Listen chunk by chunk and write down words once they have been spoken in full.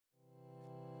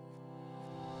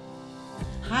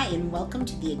Hi, and welcome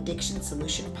to the Addiction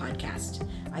Solution Podcast.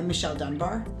 I'm Michelle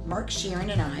Dunbar. Mark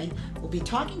Sheeran and I will be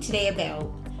talking today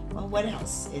about, well, what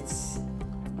else? It's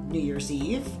New Year's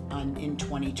Eve in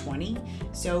 2020,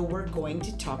 so we're going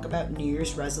to talk about New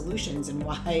Year's resolutions and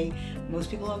why most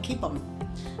people don't keep them,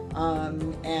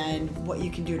 and what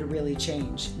you can do to really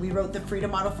change. We wrote the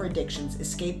Freedom Model for Addictions,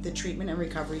 Escape the Treatment and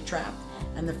Recovery Trap,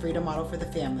 and the Freedom Model for the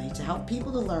Family to help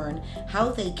people to learn how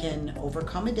they can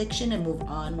overcome addiction and move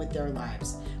on with their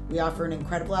lives. We offer an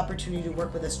incredible opportunity to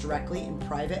work with us directly in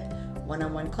private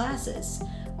one-on-one classes.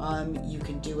 You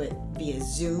can do it via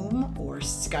Zoom or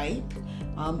Skype,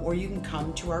 or you can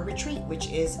come to our retreat, which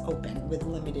is open with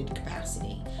limited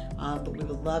capacity. But we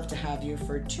would love to have you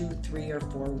for 2, 3, or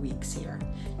 4 weeks here.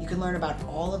 You can learn about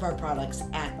all of our products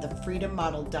at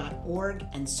thefreedommodel.org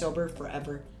and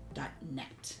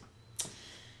soberforever.net.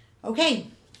 Okay,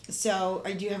 so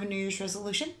do you have a New Year's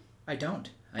resolution? I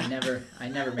don't. I never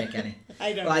make any.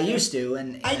 I don't. Well, I used to,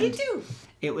 and I did too.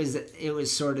 It was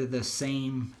sort of the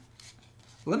same.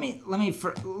 Let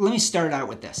me start out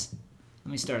with this.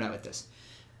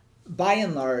 By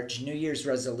and large, New Year's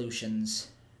resolutions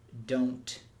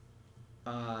don't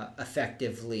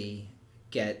effectively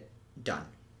get done.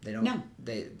 They don't. No.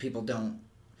 People don't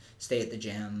stay at the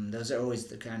gym. Those are always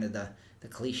the kind of the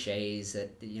cliches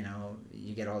that, you know,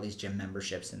 you get all these gym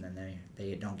memberships and then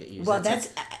they don't get used. Well,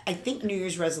 I think New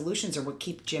Year's resolutions are what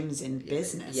keep gyms in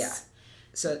business. Yeah.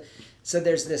 So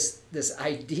there's this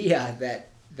idea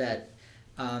that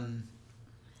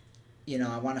you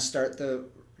know, I want to start the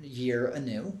year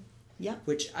anew. Yeah.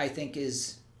 Which I think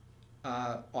is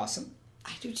awesome.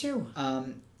 I do too.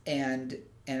 And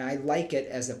I like it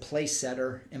as a place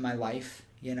setter in my life.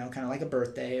 You know, kind of like a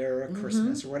birthday or a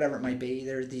Christmas or whatever it might be.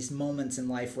 There are these moments in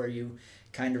life where you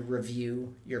kind of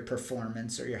review your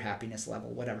performance or your happiness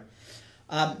level, whatever.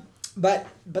 But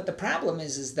the problem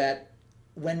is that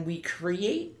when we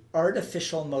create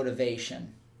artificial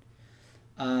motivation,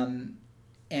 and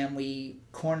we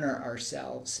corner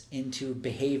ourselves into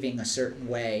behaving a certain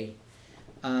way,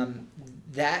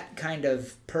 that kind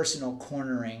of personal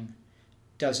cornering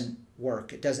doesn't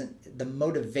work. The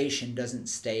motivation doesn't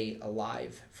stay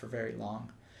alive for very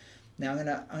long. Now I'm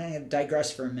gonna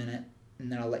digress for a minute,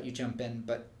 and then I'll let you jump in.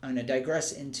 But I'm gonna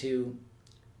digress into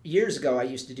years ago. I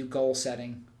used to do goal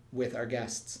setting with our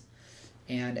guests,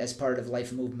 and as part of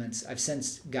Life Movements, I've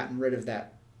since gotten rid of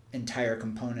that entire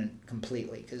component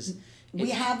completely because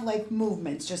we have Life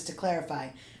Movements, just to clarify,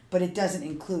 but it doesn't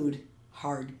include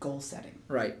hard goal setting.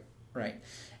 Right.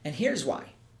 And here's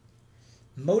why.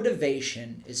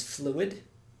 Motivation is fluid.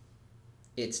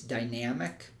 It's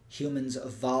dynamic. Humans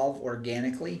evolve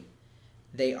organically.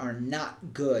 They are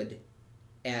not good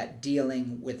at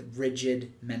dealing with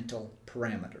rigid mental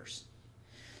parameters.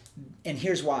 And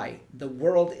here's why. The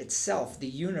world itself, the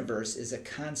universe, is a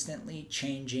constantly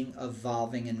changing,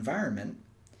 evolving environment.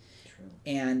 True.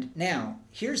 And now,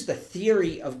 here's the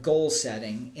theory of goal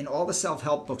setting in all the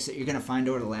self-help books that you're going to find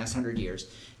over the last 100 years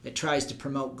that tries to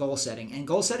promote goal setting. And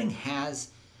goal setting has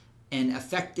an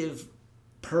effective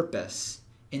purpose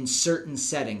in certain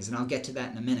settings, and I'll get to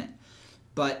that in a minute.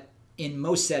 But in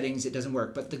most settings, it doesn't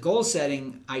work. But the goal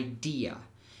setting idea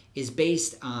is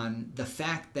based on the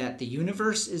fact that the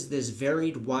universe is this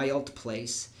varied, wild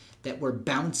place that we're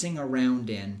bouncing around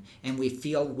in, and we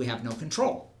feel we have no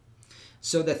control.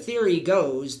 So the theory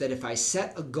goes that if I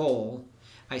set a goal,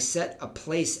 I set a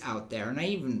place out there, and I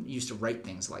even used to write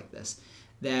things like this,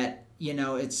 that, you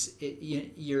know,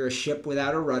 you're a ship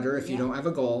without a rudder if you don't have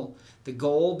a goal. The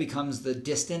goal becomes the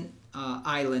distant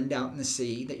island out in the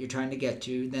sea that you're trying to get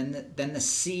to. Then the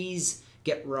seas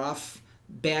get rough,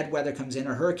 bad weather comes in,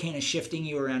 a hurricane is shifting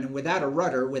you around, and without a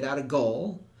rudder, without a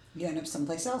goal, you end up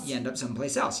someplace else.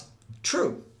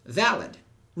 True, valid,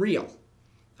 real.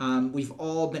 We've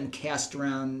all been cast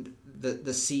around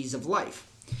the seas of life.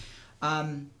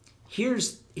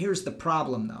 Here's the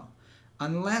problem, though.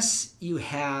 Unless you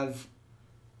have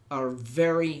a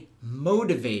very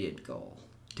motivated goal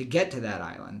to get to that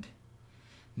island,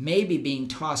 maybe being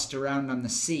tossed around on the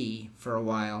sea for a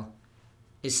while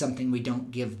is something we don't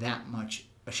give that much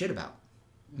a shit about.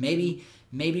 Maybe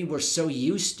we're so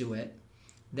used to it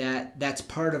that that's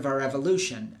part of our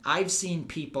evolution. I've seen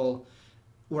people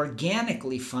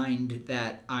organically find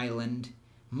that island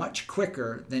much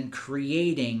quicker than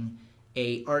creating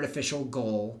a artificial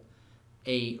goal,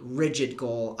 a rigid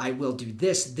goal. I will do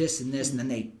this, and this, and then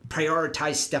they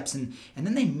prioritize steps, and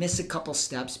then they miss a couple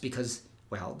steps because,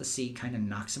 well, the sea kind of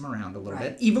knocks them around a little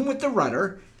bit. Even with the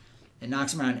rudder, it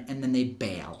knocks them around, and then they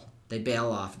bail. They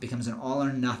bail off. It becomes an all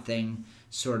or nothing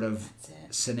sort of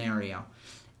scenario.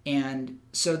 And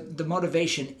so the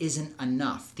motivation isn't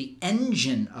enough. The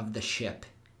engine of the ship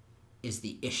is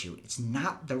the issue. It's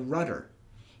not the rudder.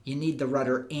 You need the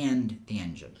rudder and the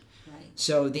engine. Right.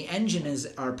 So the engine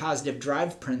is our positive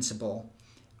drive principle,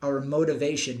 our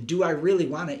motivation. Do I really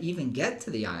want to even get to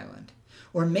the island?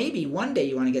 Or maybe one day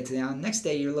you want to get to the island, next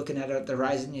day you're looking at the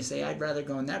horizon and you say, I'd rather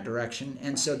go in that direction.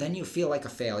 And so then you feel like a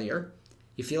failure.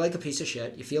 You feel like a piece of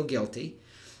shit. You feel guilty.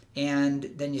 And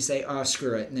then you say, oh,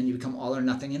 screw it. And then you become all or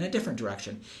nothing in a different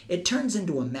direction. It turns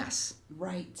into a mess.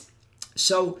 Right.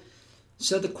 So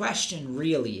the question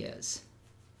really is,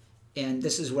 and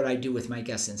this is what I do with my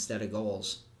guests instead of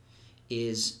goals,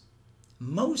 is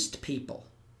most people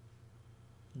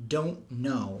don't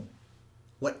know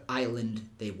what island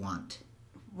they want.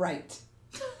 Right.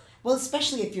 Well,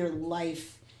 especially if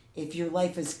you've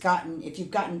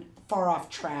gotten far off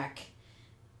track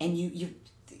and you're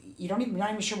not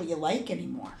even sure what you like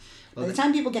anymore. By the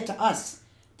time people get to us,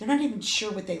 they're not even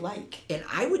sure what they like. And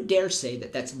I would dare say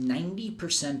that that's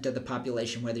 90% of the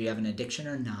population, whether you have an addiction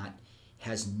or not,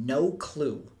 has no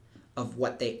clue of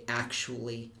what they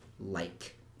actually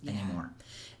like anymore.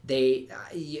 They,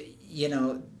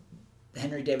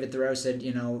 Henry David Thoreau said,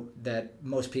 that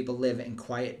most people live in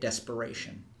quiet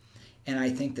desperation. And I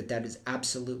think that is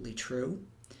absolutely true.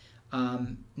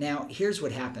 Now, here's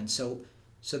what happens. So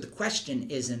the question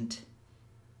isn't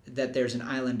that there's an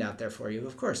island out there for you.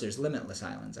 Of course, there's limitless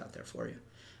islands out there for you.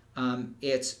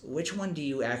 It's which one do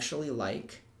you actually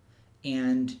like?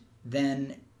 And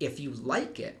then if you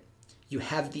like it, you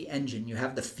have the engine, you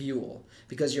have the fuel.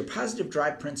 Because your positive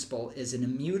drive principle is an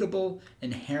immutable,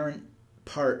 inherent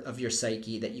part of your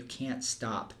psyche that you can't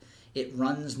stop. It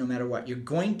runs no matter what. You're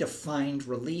going to find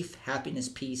relief, happiness,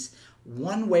 peace,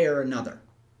 one way or another.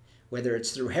 Whether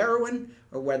it's through heroin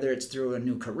or whether it's through a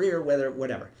new career,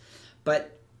 whatever.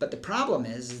 But the problem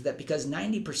is that because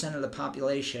 90% of the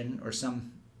population, or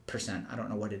some percent, I don't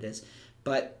know what it is,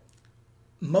 but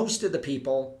most of the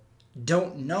people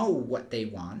don't know what they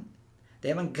want. They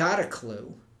haven't got a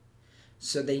clue.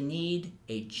 So they need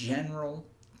a general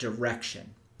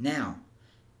direction. Now,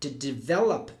 to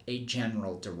develop a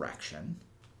general direction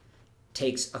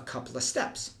takes a couple of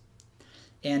steps.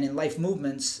 And in Life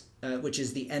Movements, which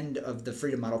is the end of the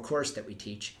Freedom Model course that we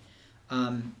teach,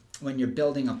 when you're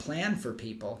building a plan for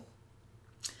people,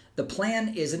 the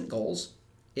plan isn't goals.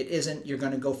 It isn't you're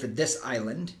going to go for this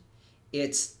island.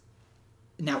 It's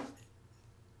now.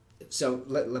 So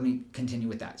let me continue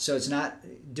with that. So it's not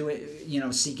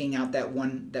seeking out that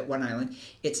one island.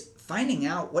 It's finding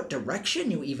out what direction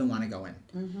you even want to go in.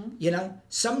 Mm-hmm.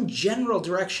 Some general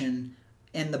direction,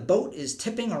 and the boat is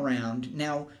tipping around.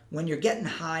 Now, when you're getting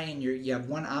high and you have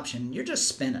one option, you're just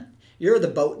spinning. You're the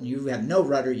boat and you have no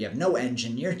rudder, you have no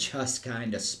engine, you're just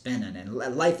kind of spinning, and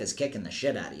life is kicking the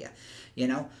shit out of you,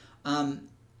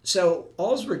 So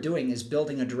all we're doing is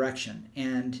building a direction.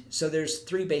 And so there's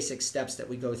 3 basic steps that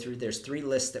we go through. There's 3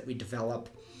 lists that we develop,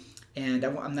 and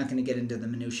I'm not going to get into the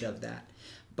minutia of that.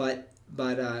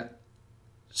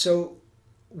 So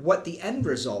what the end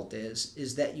result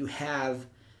is that you have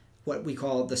what we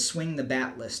call the swing the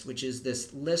bat list, which is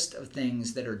this list of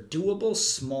things that are doable,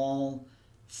 small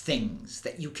things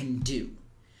that you can do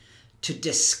to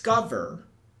discover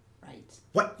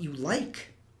what you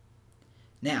like.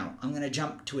 Now, I'm going to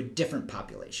jump to a different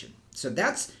population. So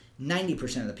that's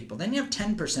 90% of the people. Then you have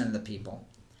 10% of the people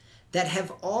that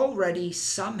have already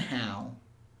somehow,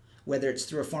 whether it's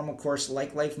through a formal course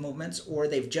like Life Movements or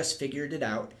they've just figured it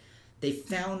out, they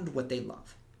found what they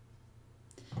love.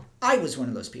 I was one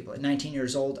of those people. At 19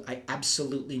 years old, I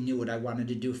absolutely knew what I wanted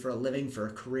to do for a living, for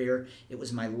a career. It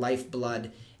was my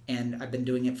lifeblood, and I've been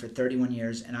doing it for 31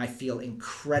 years, and I feel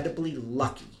incredibly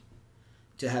lucky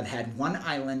to have had one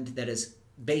island that has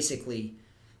basically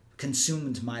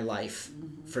consumed my life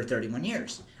for 31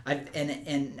 years.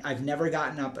 I've never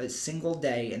gotten up a single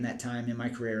day in that time in my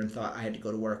career and thought I had to go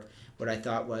to work. What I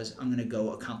thought was, I'm going to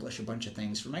go accomplish a bunch of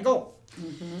things for my goal.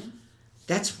 Mm-hmm.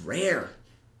 That's rare.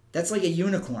 That's like a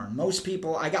unicorn. Most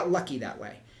people, I got lucky that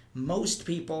way. Most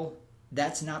people,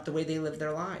 that's not the way they live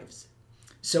their lives.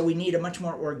 So we need a much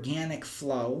more organic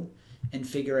flow in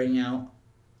figuring out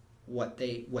what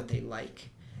they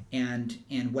like and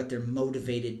what they're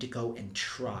motivated to go and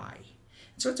try.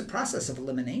 So it's a process of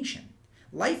elimination.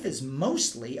 Life is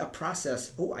mostly a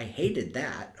process. Oh, I hated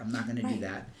that. I'm not going to do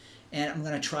that. And I'm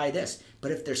going to try this.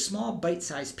 But if there's small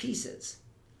bite-sized pieces,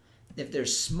 if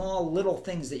there's small little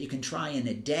things that you can try in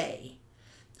a day,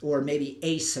 or maybe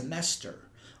a semester,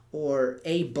 or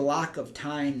a block of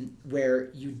time where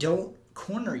you don't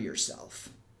corner yourself,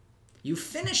 you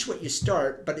finish what you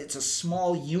start, but it's a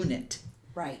small unit.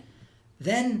 Right.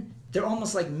 Then they're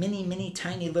almost like mini,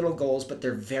 tiny little goals, but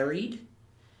they're varied,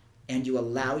 and you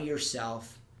allow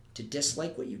yourself to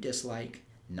dislike what you dislike,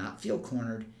 not feel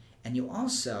cornered, and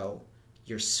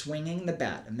you're swinging the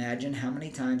bat. Imagine how many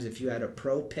times, if you had a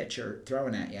pro pitcher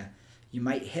throwing at you, you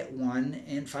might hit 1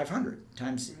 in 500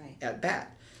 times at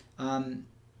bat.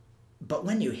 But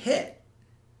when you hit,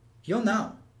 you'll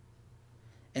know.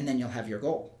 And then you'll have your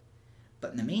goal.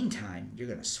 But in the meantime, you're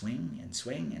going to swing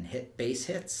and hit base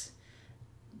hits.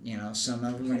 Some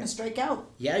of them You're going to strike out.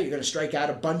 Yeah, you're going to strike out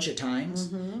a bunch of times.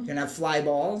 Mm-hmm. You're going to have fly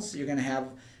balls. You're going to have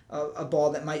a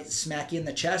ball that might smack you in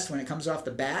the chest when it comes off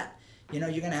the bat. You're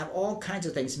going to have all kinds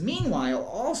of things. Meanwhile,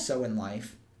 also in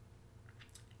life,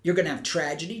 you're going to have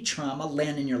tragedy, trauma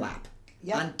land in your lap.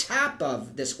 Yep. On top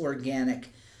of this organic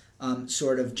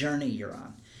sort of journey you're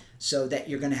on. So that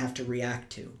you're going to have to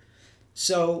react to.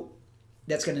 So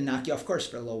that's going to knock you off course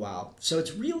for a little while. So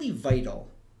it's really vital.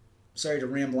 Sorry to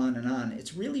ramble on and on.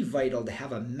 It's really vital to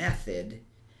have a method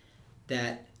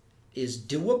that is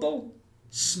doable,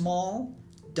 small,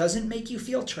 doesn't make you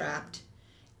feel trapped,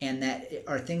 and that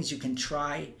are things you can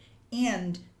try,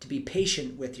 and to be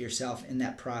patient with yourself in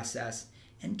that process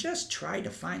and just try to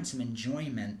find some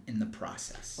enjoyment in the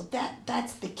process. Well,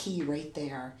 that's the key right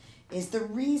there, is the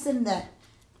reason that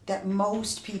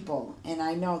most people, and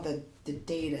I know that the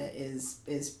data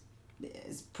is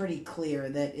pretty clear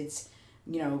that it's,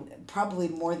 probably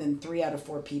more than 3 out of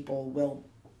 4 people will,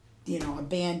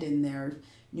 abandon their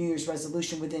New Year's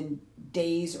resolution within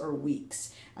days or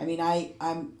weeks. I mean,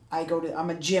 I'm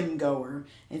a gym goer,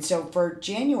 and so for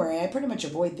January I pretty much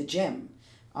avoid the gym,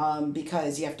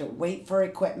 because you have to wait for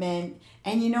equipment,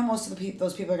 and most of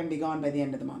those people are going to be gone by the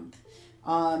end of the month.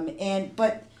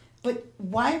 But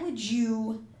why would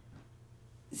you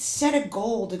set a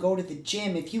goal to go to the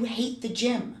gym if you hate the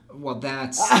gym? Well,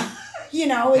 that's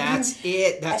that's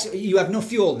it. You have no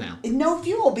fuel now. No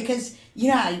fuel, because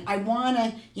I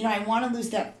wanna lose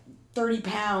that 30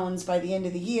 pounds by the end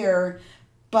of the year,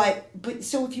 but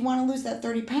so if you want to lose that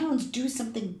 30 pounds, do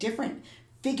something different.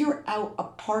 Figure out a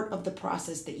part of the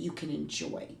process that you can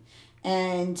enjoy,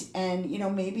 and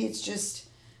maybe it's just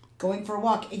going for a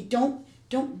walk. Don't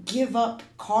give up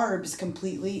carbs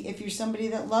completely if you're somebody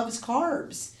that loves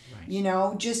carbs.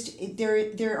 Right.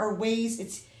 There are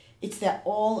ways. It's that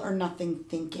all or nothing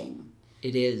thinking.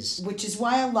 It is. Which is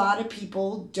why a lot of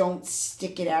people don't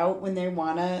stick it out when they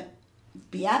want to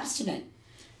be abstinent.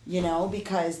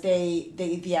 Because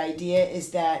the idea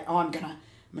is that, I'm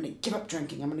gonna give up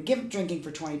drinking. I'm gonna give up drinking for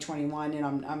 2021, and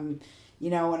I'm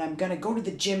and I'm gonna go to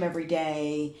the gym every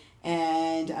day,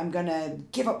 and I'm gonna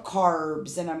give up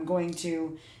carbs, and I'm going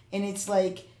to, and it's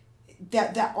like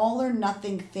that all or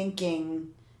nothing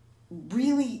thinking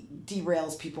really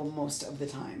derails people most of the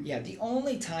time. Yeah, the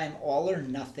only time all or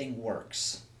nothing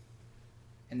works,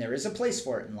 and there is a place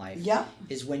for it in life,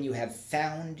 is when you have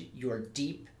found your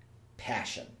deep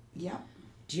passion. Yeah.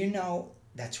 Do you know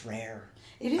that's rare?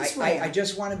 It is rare. I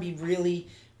just want to be really,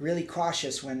 really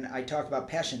cautious when I talk about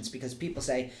passions, because people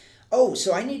say, oh,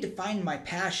 so I need to find my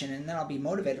passion and then I'll be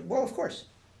motivated. Well, of course.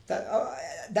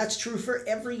 That's true for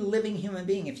every living human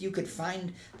being. If you could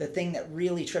find the thing that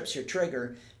really trips your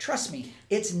trigger, trust me,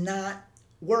 it's not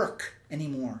work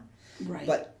anymore. Right.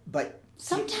 But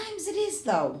sometimes it is,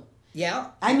 though.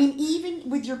 Yeah. I mean, even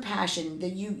with your passion,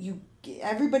 that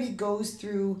everybody goes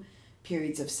through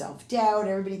periods of self-doubt.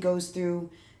 Everybody goes through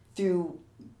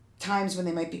times when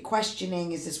they might be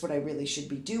questioning, is this what I really should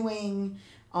be doing?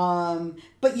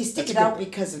 But you stick it out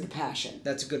because of the passion.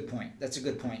 That's a good point.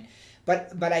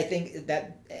 But I think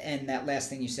that, and that last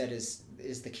thing you said is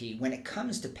the key. When it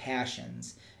comes to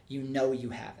passions, you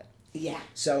have it. Yeah.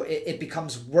 So it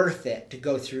becomes worth it to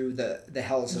go through the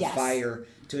hells of fire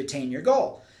to attain your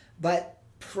goal. But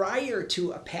prior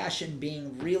to a passion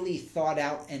being really thought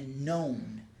out and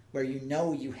known, where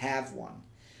you have one,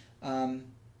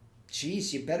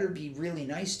 you better be really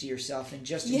nice to yourself and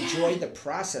just enjoy the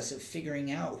process of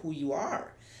figuring out who you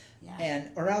are. Yeah.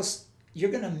 Or else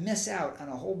you're going to miss out on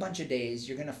a whole bunch of days.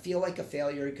 You're going to feel like a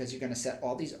failure because you're going to set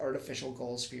all these artificial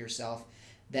goals for yourself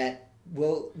that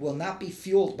will not be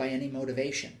fueled by any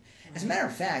motivation. Right. As a matter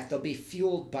of fact, they'll be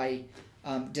fueled by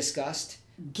disgust,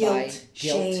 guilt,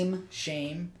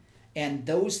 shame, and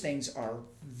those things are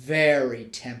very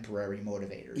temporary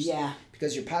motivators. Yeah.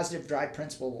 Because your positive drive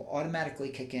principle will automatically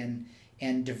kick in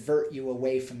and divert you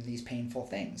away from these painful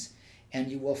things. And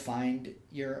you will find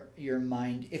your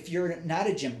mind, if you're not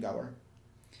a gym goer,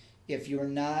 if you're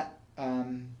not,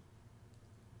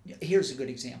 here's a good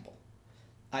example.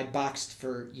 I boxed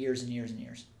for years and years and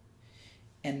years.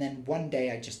 And then one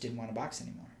day I just didn't want to box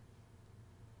anymore.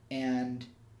 And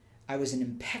I was in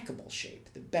impeccable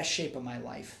shape, the best shape of my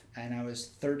life. And I was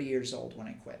 30 years old when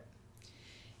I quit.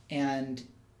 And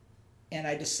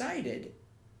I decided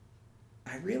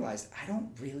I realized I don't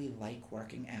really like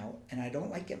working out, and I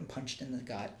don't like getting punched in the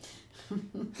gut.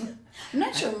 I'm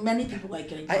not sure many people like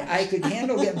getting punched. I could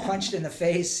handle getting punched in the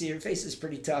face. Your face is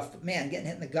pretty tough, but man, getting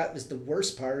hit in the gut was the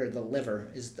worst part, or the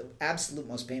liver is the absolute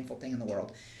most painful thing in the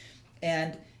world.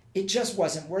 And it just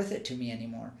wasn't worth it to me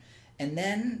anymore. And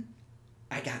then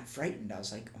I got frightened. I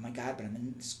was like, oh my God, but I'm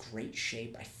in this great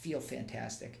shape. I feel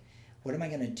fantastic. What am I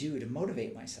going to do to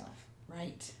motivate myself?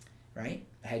 Right. I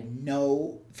had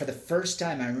for the first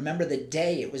time, I remember the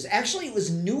day, it was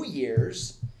New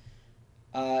Year's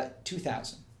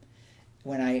 2000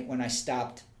 when I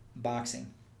stopped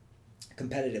boxing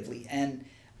competitively. And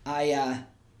I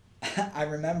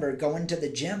remember going to the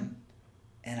gym,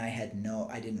 and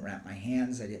I didn't wrap my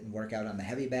hands, I didn't work out on the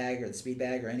heavy bag or the speed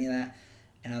bag or any of that.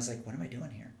 And I was like, what am I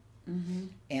doing here? Mm-hmm.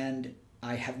 And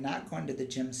I have not gone to the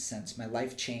gym since. My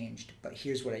life changed, but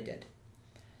here's what I did.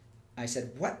 I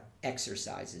said, what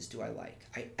exercises do I like?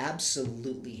 I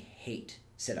absolutely hate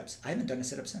sit-ups. I haven't done a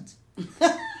sit-up since.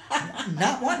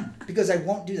 Not one, because I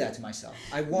won't do that to myself.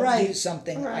 I won't do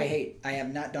something I hate. I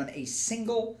have not done a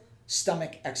single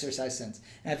stomach exercise since.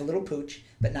 And I have a little pooch,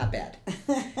 but not bad.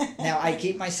 Now, I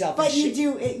keep myself But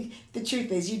the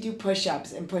truth is, you do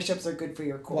push-ups, and push-ups are good for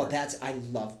your core. Well, I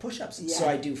love push-ups. Yeah. So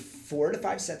I do 4 to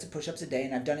 5 sets of push-ups a day,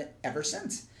 and I've done it ever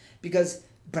since.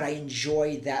 But I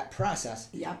enjoy that process.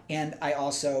 Yeah. And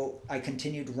I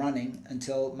continued running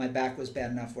until my back was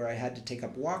bad enough where I had to take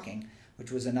up walking,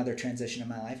 which was another transition in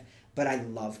my life. But I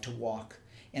love to walk,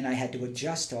 and I had to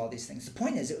adjust to all these things. The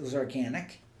point is, it was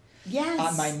organic.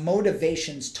 Yes. My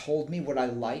motivations told me what I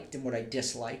liked and what I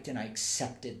disliked, and I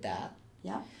accepted that.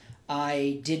 Yeah.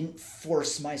 I didn't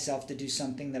force myself to do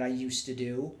something that I used to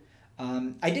do.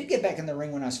 I did get back in the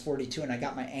ring when I was 42, and I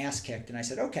got my ass kicked, and I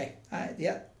said, okay, I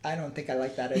don't think I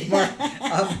like that anymore.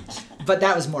 But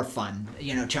that was more fun,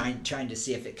 trying to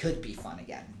see if it could be fun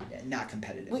again, not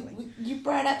competitively. You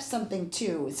brought up something,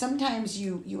 too. Sometimes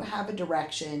you have a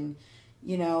direction,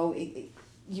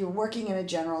 you're working in a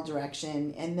general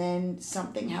direction, and then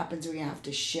something happens where you have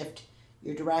to shift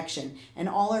your direction. And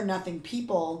all or nothing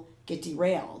people get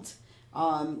derailed.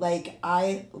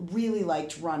 I really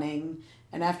liked running.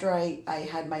 And after I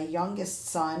had my youngest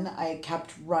son, I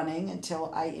kept running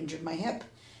until I injured my hip.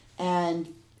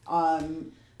 And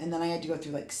then I had to go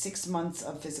through 6 months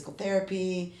of physical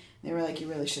therapy. They were like, you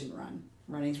really shouldn't run.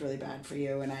 Running's really bad for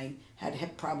you. And I had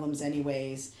hip problems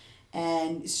anyways.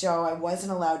 And so I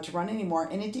wasn't allowed to run anymore.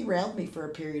 And it derailed me for a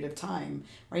period of time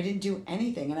where I didn't do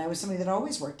anything. And I was somebody that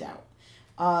always worked out.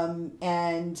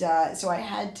 So I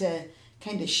had to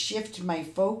kind of shift my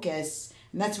focus.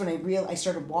 And that's when I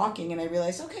started walking, and I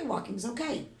realized, okay, walking's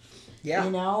okay. Yeah.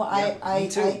 I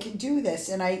can do this.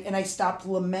 And I stopped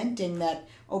lamenting that,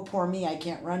 oh, poor me, I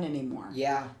can't run anymore.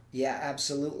 Yeah,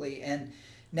 absolutely. And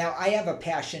now I have a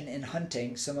passion in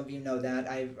hunting. Some of you know that.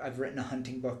 I've written a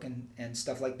hunting book and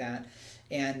stuff like that.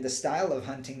 And the style of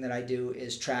hunting that I do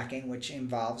is tracking, which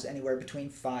involves anywhere between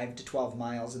 5 to 12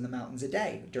 miles in the mountains a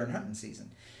day during hunting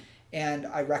season. And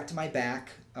I wrecked my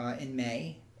back in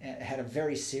May. Had a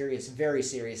very serious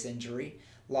injury.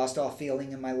 Lost all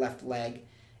feeling in my left leg.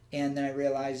 And then I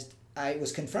realized I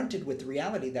was confronted with the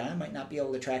reality that I might not be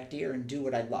able to track deer and do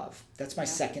what I love. That's my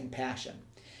second passion.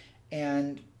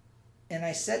 And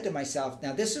I said to myself,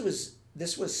 now this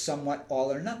was somewhat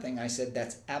all or nothing. I said,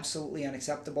 that's absolutely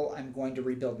unacceptable. I'm going to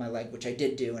rebuild my leg, which I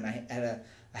did do, and I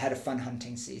had a fun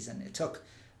hunting season. It took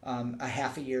a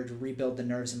half a year to rebuild the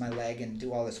nerves in my leg and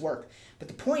do all this work. But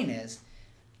the point is,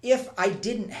 if I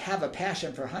didn't have a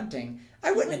passion for hunting,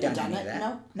 I wouldn't have done any of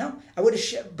that. No, I would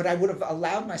have, but I would have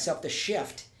allowed myself to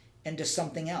shift into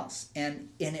something else. And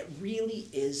it really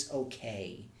is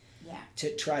okay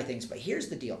to try things. But here's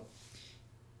the deal.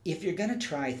 If you're going to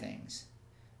try things,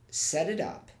 set it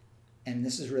up, and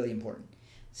this is really important,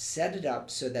 set it up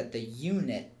so that the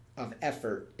unit of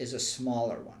effort is a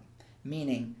smaller one.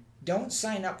 Meaning, don't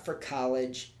sign up for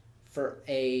college for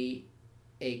a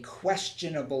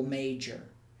questionable major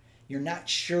you're not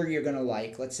sure you're going to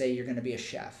like. Let's say you're going to be a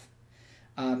chef.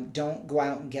 Don't go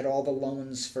out and get all the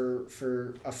loans for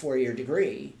a 4-year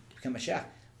degree to become a chef.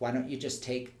 Why don't you just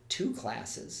take 2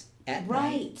 classes at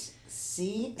night?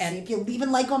 See if you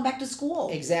even like going back to school.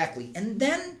 Exactly. And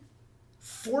then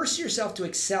force yourself to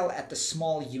excel at the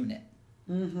small unit.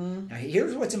 Mm-hmm. Now,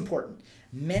 here's what's important.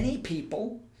 Many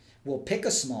people will pick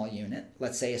a small unit,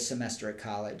 let's say a semester at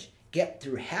college, get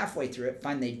through halfway through it,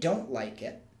 find they don't like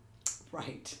it.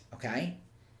 Right. Okay?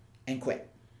 And quit.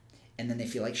 And then they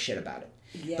feel like shit about it.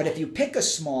 Yeah. But if you pick a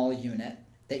small unit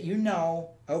that you know,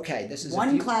 okay, this is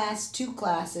 1 class, 2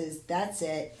 classes, that's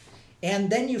it. And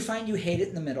then you find you hate it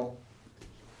in the middle.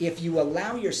 if you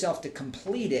allow yourself to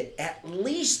complete it, at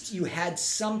least you had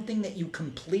something that you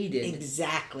completed.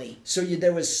 Exactly. So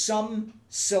there was some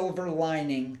silver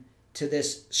lining to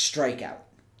this strikeout.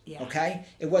 Yeah. Okay?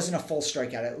 It wasn't a full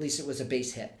strikeout. At least it was a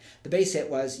base hit. The base hit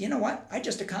was, you know what? I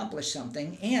just accomplished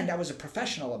something, and I was a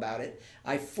professional about it.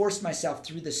 I forced myself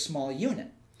through this small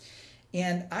unit.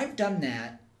 And I've done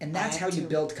that, and that's how you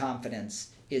build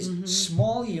confidence, is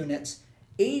small units.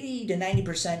 80 to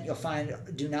 90% you'll find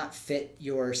do not fit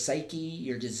your psyche,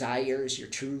 your desires, your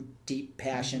true deep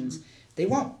passions. They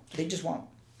won't. They just won't.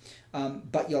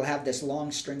 But you'll have this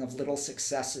long string of little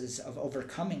successes of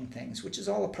overcoming things, which is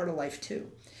all a part of life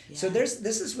too. Yeah. So this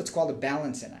is what's called a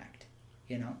balancing act,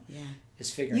 you know? Yeah.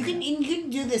 Is figuring you can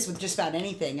do this with just about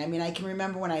anything. I mean, I can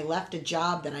remember when I left a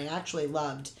job that I actually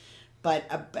loved, but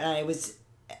I was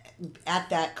at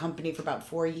that company for about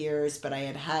 4 years, but I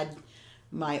had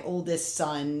my oldest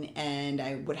son, and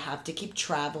I would have to keep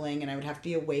traveling, and I would have to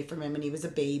be away from him, and he was a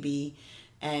baby.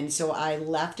 And so I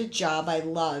left a job I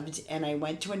loved, and I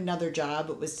went to another job.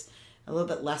 It was a little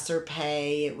bit lesser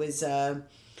pay. It was a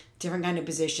different kind of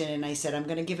position, and I said, I'm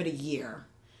going to give it a year,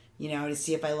 to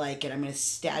see if I like it. I'm going to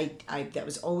stay. That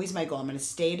was always my goal. I'm going to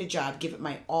stay at a job, give it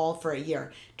my all for a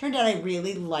year. Turned out I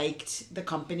really liked the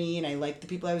company, and I liked the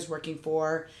people I was working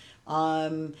for.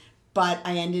 But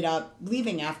I ended up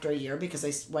leaving after a year because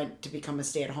I went to become a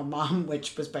stay-at-home mom,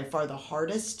 which was by far the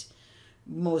hardest,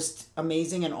 most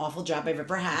amazing and awful job I've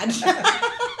ever had.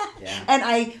 Yeah. And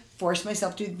I forced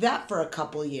myself to do that for a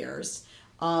couple years,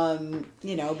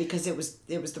 because it was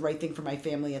the right thing for my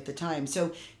family at the time.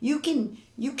 So you can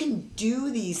do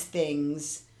these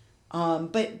things,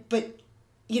 but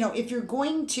if you're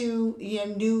going to,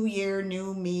 new year,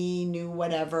 new me, new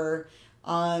whatever,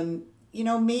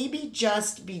 maybe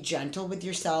just be gentle with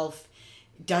yourself.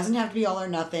 It doesn't have to be all or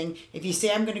nothing. If you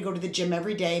say I'm going to go to the gym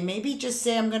every day, maybe just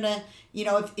say I'm going to,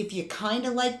 if you kind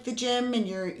of like the gym and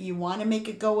you want to make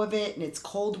a go of it and it's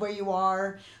cold where you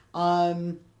are,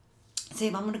 say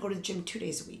I'm going to go to the gym 2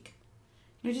 days a week.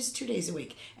 Just 2 days a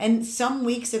week. And some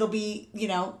weeks it'll be,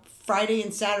 Friday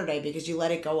and Saturday because you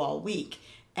let it go all week.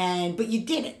 But you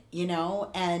did it,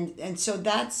 and so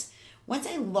that's, once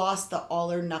I lost the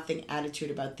all or nothing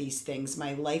attitude about these things,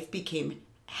 my life became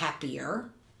happier.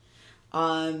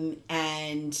 And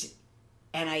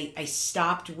I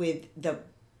stopped with the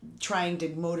trying to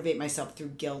motivate myself through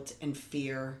guilt and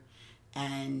fear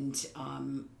and,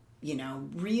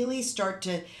 really start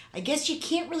to, I guess you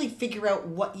can't really figure out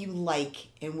what you like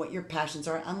and what your passions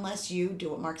are unless you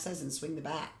do what Mark says and swing the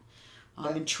bat.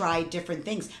 And try different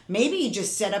things. Maybe you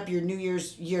just set up your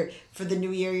for the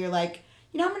new year, you're like,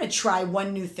 I'm going to try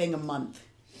one new thing a month.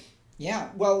 Yeah,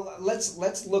 well, let's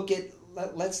look at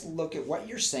what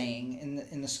you're saying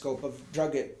in the scope of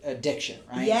drug addiction,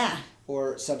 right? Yeah.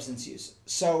 Or substance use.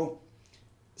 So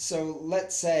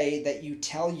let's say that you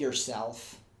tell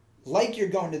yourself, like you're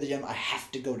going to the gym, I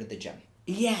have to go to the gym.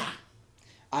 Yeah.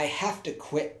 I have to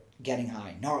quit getting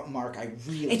high. No, Mark,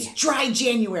 It's dry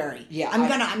January. Yeah.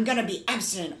 I'm gonna be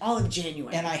abstinent all of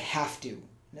January. And I have to.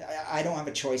 I don't have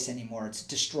a choice anymore. It's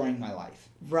destroying my life.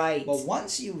 Right. Well,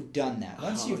 once you've done that,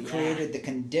 once you've created the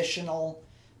conditional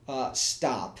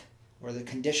stop or the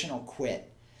conditional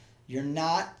quit, you're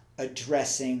not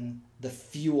addressing the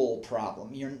fuel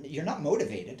problem. You're not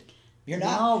motivated. You're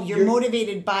not. No, you're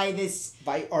motivated by this.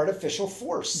 By artificial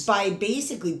force. By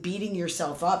basically beating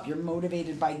yourself up. You're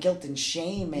motivated by guilt and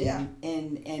shame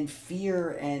and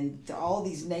fear and all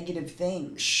these negative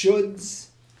things. Shoulds.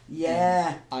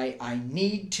 Yeah. I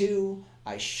need to.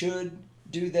 I should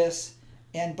do this.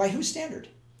 And by whose standard?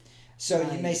 So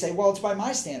you may say, well, it's by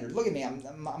my standard. Look at me. I'm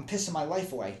pissing my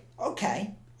life away.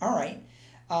 Okay. All right.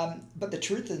 But the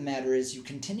truth of the matter is you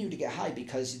continue to get high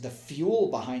because the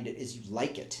fuel behind it is you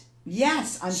like it.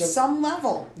 Yes, on some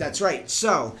level. That's right.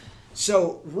 So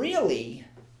really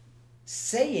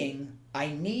saying I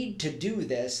need to do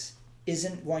this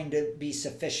isn't going to be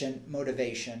sufficient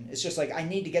motivation. It's just like I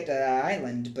need to get to that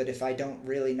island, but if I don't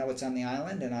really know what's on the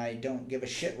island and I don't give a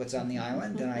shit what's on the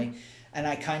island and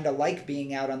I kind of like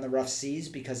being out on the rough seas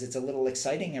because it's a little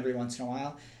exciting every once in a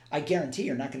while, I guarantee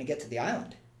you're not going to get to the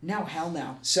island. No, hell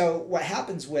no. So what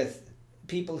happens with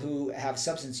people who have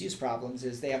substance use problems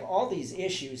is they have all these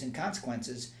issues and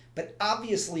consequences, but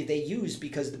obviously they use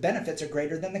because the benefits are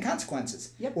greater than the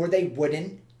consequences. Yep. Or they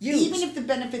wouldn't use. Even if the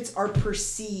benefits are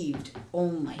perceived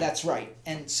only. That's right.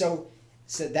 And so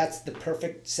that's the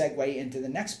perfect segue into the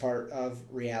next part of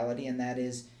reality, and that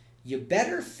is you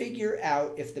better figure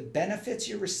out if the benefits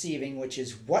you're receiving, which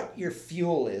is what your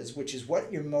fuel is, which is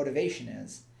what your motivation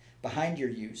is behind your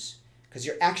use, because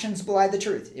your actions belie the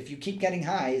truth. If you keep getting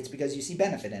high, it's because you see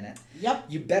benefit in it. Yep.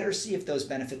 You better see if those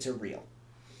benefits are real.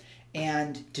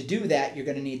 And to do that, you're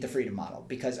going to need the freedom model,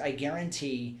 because I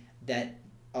guarantee that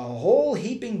a whole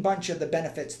heaping bunch of the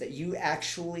benefits that you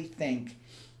actually think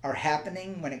are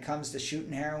happening when it comes to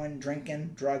shooting heroin,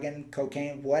 drinking, drugging,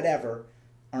 cocaine, whatever,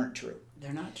 aren't true.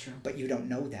 They're not true. But you don't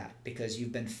know that because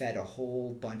you've been fed a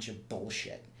whole bunch of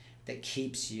bullshit that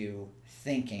keeps you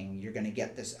thinking you're going to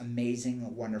get this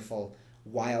amazing, wonderful,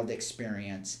 wild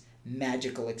experience,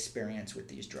 magical experience with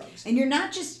these drugs. And you're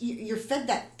not just, you're fed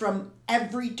that from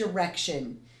every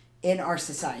direction in our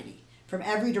society. From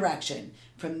every direction.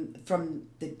 From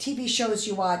the TV shows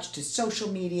you watch to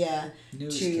social media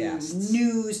Newscasts. to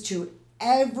news to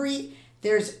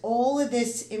there's all of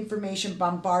this information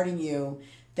bombarding you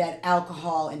that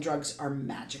alcohol and drugs are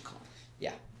magical.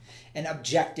 Yeah. And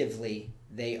objectively,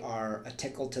 they are a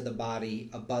tickle to the body,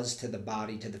 a buzz to the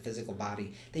body, to the physical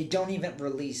body. They don't even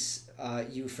release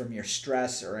you from your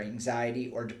stress or anxiety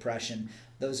or depression.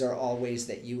 Those are all ways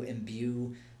that you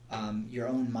imbue your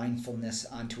own mindfulness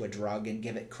onto a drug and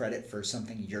give it credit for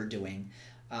something you're doing.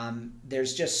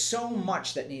 There's just so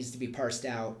much that needs to be parsed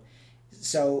out.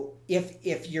 So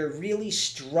if you're really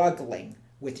struggling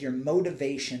with your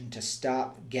motivation to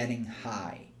stop getting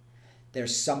high,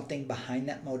 there's something behind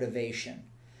that motivation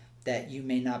that you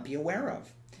may not be aware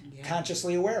of,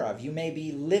 consciously aware of. You may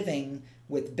be living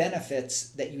with benefits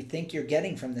that you think you're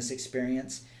getting from this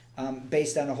experience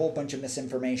based on a whole bunch of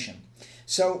misinformation.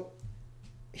 So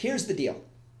here's the deal.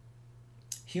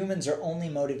 Humans are only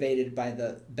motivated by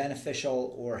the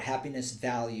beneficial or happiness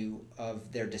value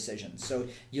of their decisions. So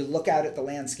you look out at the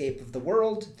landscape of the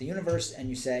world, the universe, and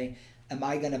you say, am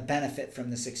I going to benefit from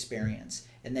this experience?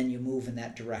 And then you move in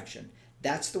that direction.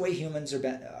 That's the way humans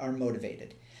are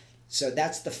motivated. So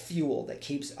that's the fuel that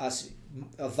keeps us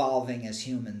evolving as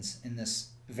humans in this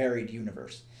varied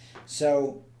universe.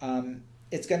 So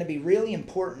it's going to be really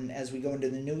important as we go into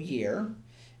the new year.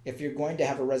 If you're going to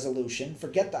have a resolution,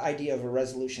 forget the idea of a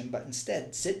resolution, but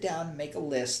instead sit down and make a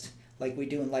list, like we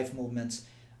do in Life Movements,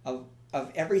 of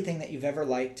everything that you've ever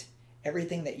liked,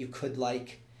 everything that you could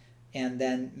like, and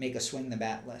then make a swing the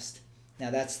bat list.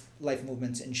 Now that's Life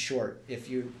Movements in short. If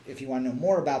you want to know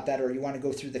more about that, or you want to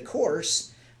go through the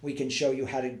course, we can show you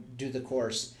how to do the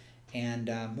course and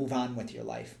move on with your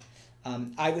life.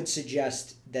 I would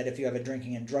suggest that if you have a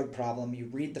drinking and drug problem, you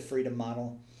read the Freedom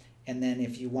Model. And then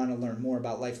if you want to learn more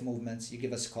about Life Movements, you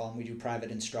give us a call and we do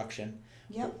private instruction.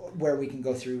 Yep. Where we can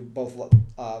go through both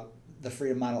the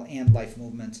Freedom Model and Life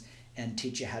Movements and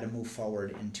teach you how to move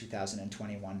forward in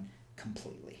 2021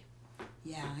 completely.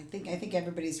 Yeah, I think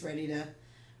everybody's ready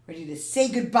to say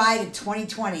goodbye to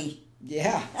 2020.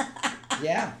 Yeah.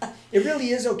 Yeah. It really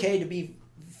is okay to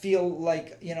feel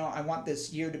like, I want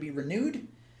this year to be renewed,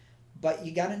 but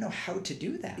you got to know how to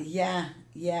do that. Yeah.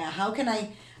 Yeah. How can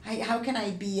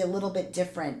I be a little bit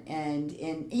different? And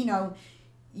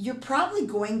you're probably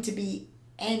going to be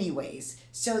anyways.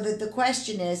 So that the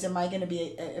question is, am I going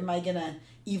to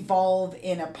evolve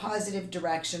in a positive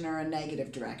direction or a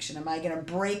negative direction? Am I going to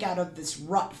break out of this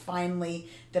rut finally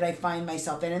that I find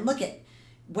myself in? And look at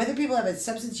whether people have a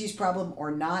substance use problem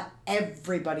or not,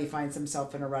 everybody finds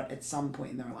themselves in a rut at some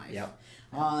point in their life. Yep.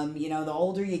 The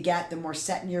older you get, the more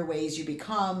set in your ways you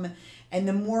become, and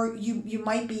the more you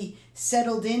might be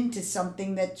settled into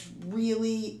something that's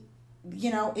really,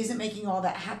 isn't making you all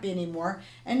that happy anymore.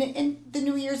 And the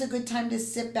new year's a good time to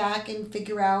sit back and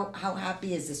figure out, how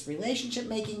happy is this relationship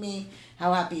making me?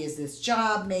 How happy is this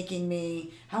job making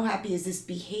me? How happy is this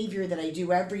behavior that I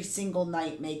do every single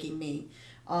night making me?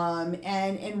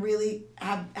 And really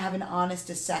have an honest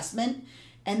assessment.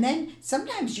 And then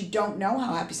sometimes you don't know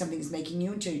how happy something is making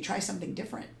you until you try something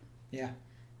different. Yeah.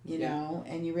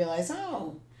 And you realize,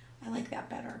 oh, I like that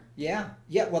better. Yeah.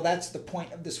 Yeah. Well, that's the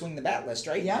point of the swing the bat list,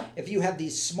 right? Yeah. If you have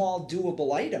these small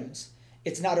doable items,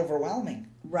 it's not overwhelming.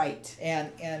 Right.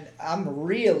 And I'm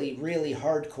really, really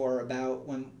hardcore about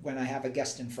when I have a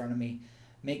guest in front of me,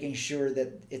 making sure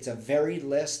that it's a varied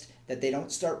list, that they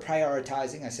don't start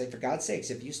prioritizing. I say, for God's sakes,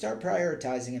 if you start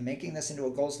prioritizing and making this into a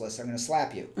goals list, I'm going to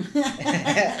slap you.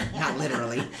 Not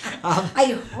literally.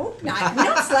 I hope not. We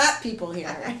don't slap people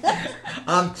here.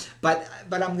 But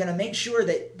I'm going to make sure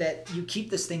that you keep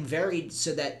this thing varied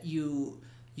so that you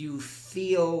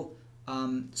feel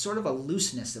sort of a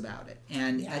looseness about it.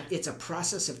 And it's a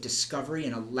process of discovery,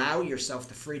 and allow yourself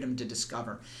the freedom to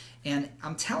discover. And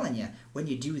I'm telling you, when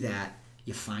you do that,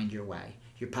 you find your way.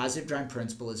 Your positive drive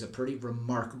principle is a pretty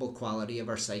remarkable quality of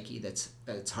our psyche that's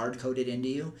hard-coded into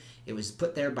you. It was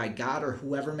put there by God or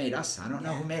whoever made us. I don't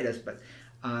know who made us, but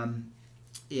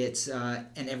it's and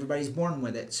everybody's born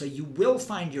with it. So you will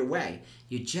find your way.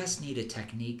 You just need a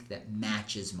technique that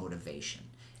matches motivation.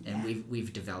 And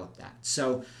we've developed that.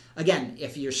 So again,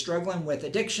 if you're struggling with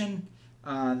addiction,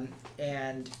 and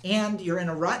you're in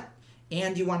a rut,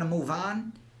 and you want to move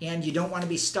on, and you don't want to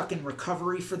be stuck in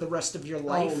recovery for the rest of your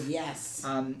life. Oh, yes.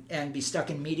 And be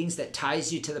stuck in meetings that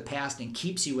ties you to the past and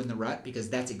keeps you in the rut, because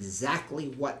that's exactly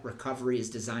what recovery is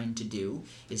designed to do,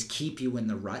 is keep you in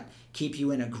the rut, keep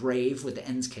you in a grave with the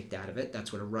ends kicked out of it.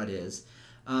 That's what a rut is.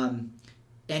 And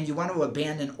you want to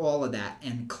abandon all of that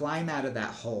and climb out of that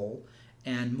hole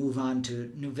and move on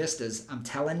to new vistas. I'm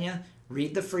telling you,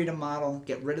 read the Freedom Model,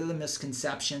 get rid of the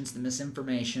misconceptions, the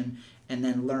misinformation, and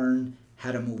then learn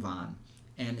how to move on.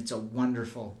 And it's a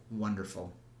wonderful,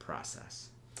 wonderful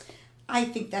process. I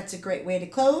think that's a great way to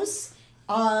close.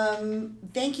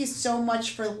 Thank you so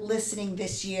much for listening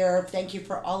this year. Thank you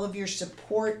for all of your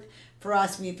support for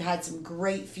us. We've had some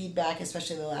great feedback,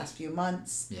 especially the last few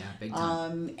months. Yeah, big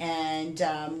time.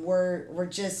 We're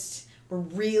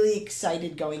really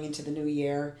excited going into the new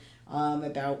year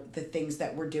about the things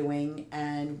that we're doing,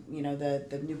 and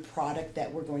the new product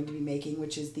that we're going to be making,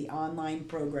 which is the online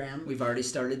program. We've already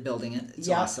started building it. It's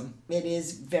awesome. It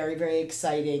is very, very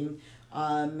exciting.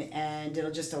 And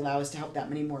it'll just allow us to help that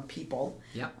many more people.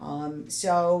 Yep.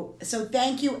 So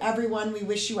thank you, everyone. We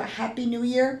wish you a happy new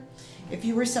year. If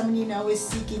you or someone you know is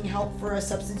seeking help for a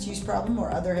substance use problem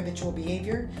or other habitual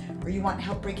behavior, or you want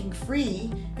help breaking free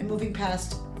and moving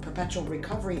past perpetual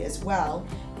recovery as well,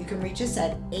 you can reach us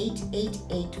at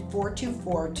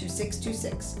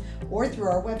 888-424-2626 or through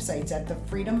our websites at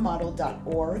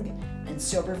thefreedommodel.org and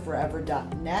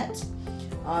soberforever.net.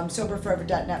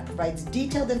 Soberforever.net provides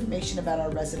detailed information about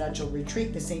our residential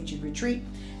retreat, the St. Jude Retreat,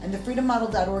 and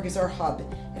thefreedommodel.org is our hub.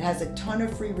 It has a ton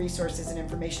of free resources and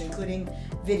information, including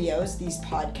videos, these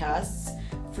podcasts,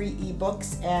 free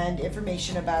ebooks, and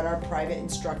information about our private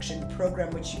instruction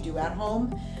program, which you do at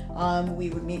home.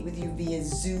 We would meet with you via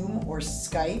Zoom or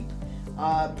Skype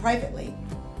privately.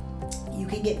 You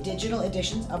can get digital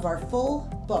editions of our full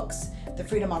books, The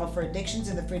Freedom Model for Addictions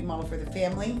and The Freedom Model for the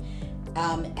Family,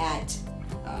 at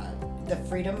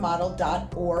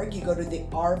thefreedommodel.org. You go to the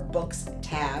Our Books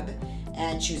tab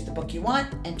and choose the book you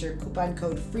want. Enter coupon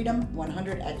code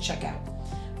FREEDOM100 at checkout.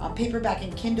 Paperback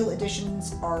and Kindle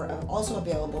editions are also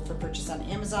available for purchase on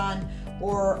Amazon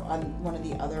or on one of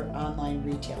the other online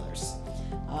retailers.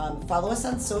 Follow us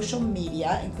on social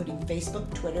media, including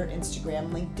Facebook, Twitter, Instagram,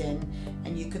 LinkedIn,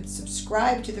 and you could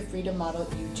subscribe to the Freedom Model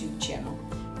YouTube channel.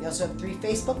 We also have 3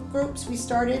 Facebook groups we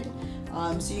started,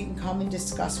 so you can come and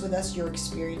discuss with us your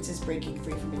experiences breaking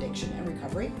free from addiction and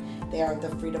recovery. They are the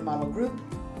Freedom Model Group,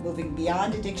 Moving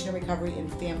Beyond Addiction and Recovery,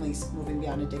 and Families Moving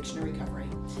Beyond Addiction and Recovery.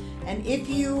 And if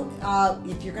you're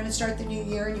going to start the new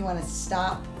year and you want to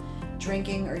stop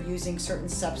drinking or using certain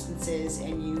substances,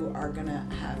 and you are going to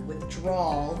have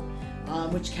withdrawal,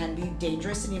 which can be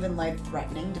dangerous and even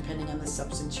life-threatening depending on the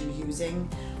substance you're using,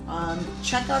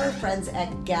 check out our friends at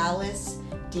Gallus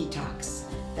Detox.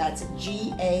 That's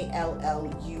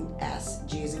Gallus, G as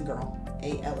in girl,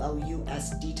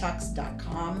 ALLUS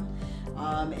detox.com,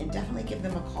 and definitely give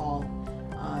them a call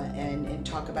and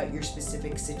talk about your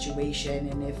specific situation,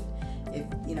 and if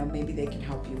maybe they can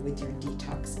help you with your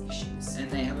detox issues. And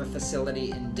they have a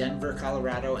facility in Denver,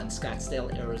 Colorado, and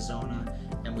Scottsdale, Arizona,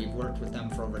 and we've worked with them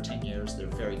for over 10 years. They're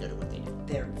very good at what they do.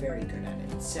 They're very good at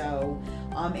it. So,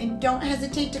 and don't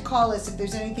hesitate to call us if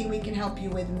there's anything we can help you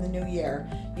with in the new year.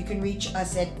 You can reach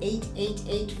us at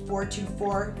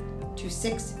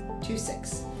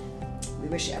 888-424-2626. We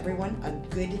wish everyone a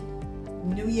good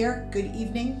new year, good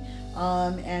evening,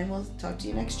 and we'll talk to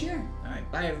you next year. All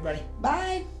right. Bye, everybody.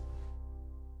 Bye.